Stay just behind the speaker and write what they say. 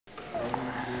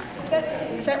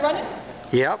Is that running?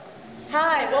 Yep.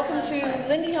 Hi, welcome to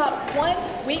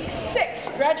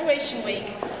Lindy1Week6, graduation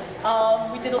week.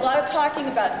 We did a lot of talking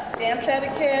about dance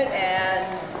etiquette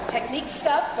and technique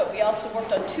stuff, but we also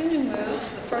worked on two new moves.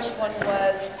 The first one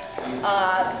was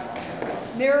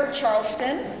mirror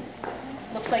Charleston.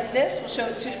 Looks like this. We'll show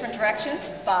it two different directions.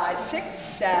 5, 6,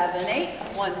 7,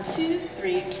 8. 1, 2,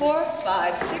 3, 4.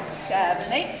 5, 6,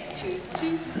 7, 8. 2,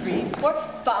 2, 3, 4.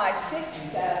 5, 6,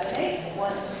 7, 8.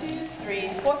 1, 2,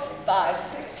 3, 4. 5,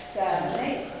 6, 7,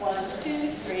 8. 1,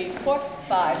 2, 3, 4.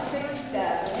 5, 6,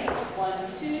 7, 8.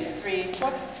 1, 2, 3,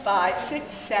 4. 5, 6,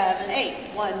 7,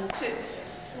 8. 1, 2.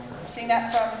 Seeing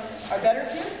that from our better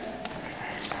view?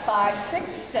 5, 6,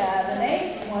 7,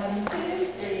 8. 1,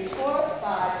 2, 3, 4.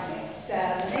 5, 6,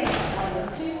 7, 8.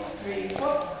 1, 2, 3,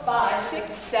 4. 5,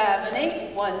 6, 7,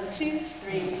 8. 1, 2,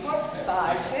 3, 4.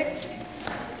 5, 6.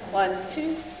 1,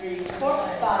 2, 3, 4.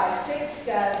 5, 6,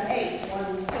 7, 8.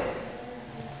 1, 2.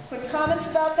 Quick comments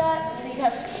about that? I think it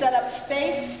has to set up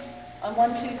space on 1,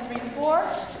 2, 3, 4.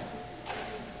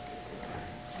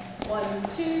 1,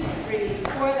 2, 3,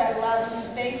 4. That allows the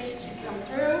space to come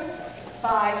through.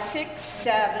 5, 6,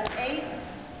 7, 8.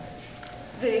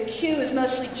 The cue is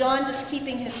mostly John just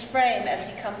keeping his frame as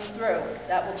he comes through.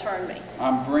 That will turn me.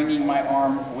 I'm bringing my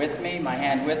arm with me, my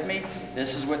hand with me.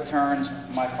 This is what turns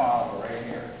my follower right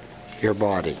here. Your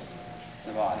body.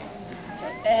 The body.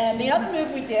 And the other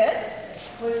move we did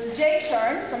was the J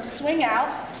turn from swing out.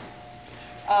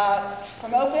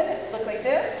 From open, it looked like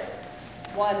this.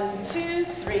 1, 2,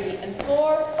 3, and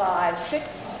 4, 5, 6,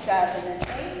 7, and 8.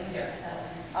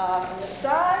 From the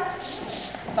side,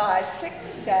 5, 6,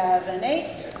 7,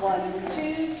 8. 1,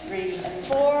 2, 3, and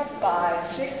 4,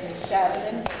 5, 6, 7,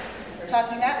 and 8.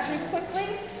 Talking that through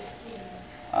quickly.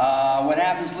 What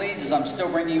happens leads is I'm still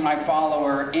bringing my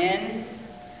follower in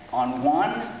on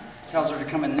 1. Tells her to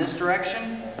come in this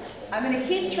direction. I'm going to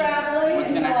keep traveling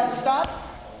until I'm stopped.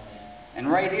 And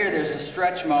right here there's a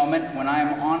stretch moment when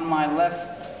I'm on my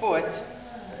left foot,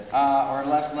 or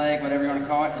left leg, whatever you want to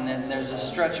call it, and then there's a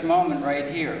stretch moment right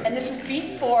here. And this is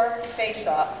beat 4, face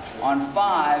off. On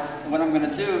 5, what I'm going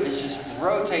to do is just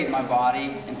rotate my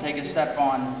body and take a step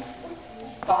on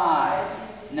 5,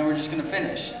 and then we're just going to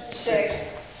finish. 6,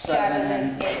 7,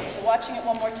 and 8. So watching it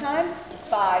one more time.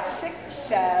 5, 6,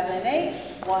 7,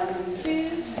 8. 1,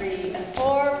 2, 3, and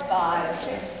 4. 5,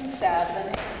 6, 7,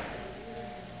 8.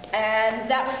 And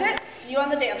that was it. See you on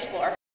the dance floor.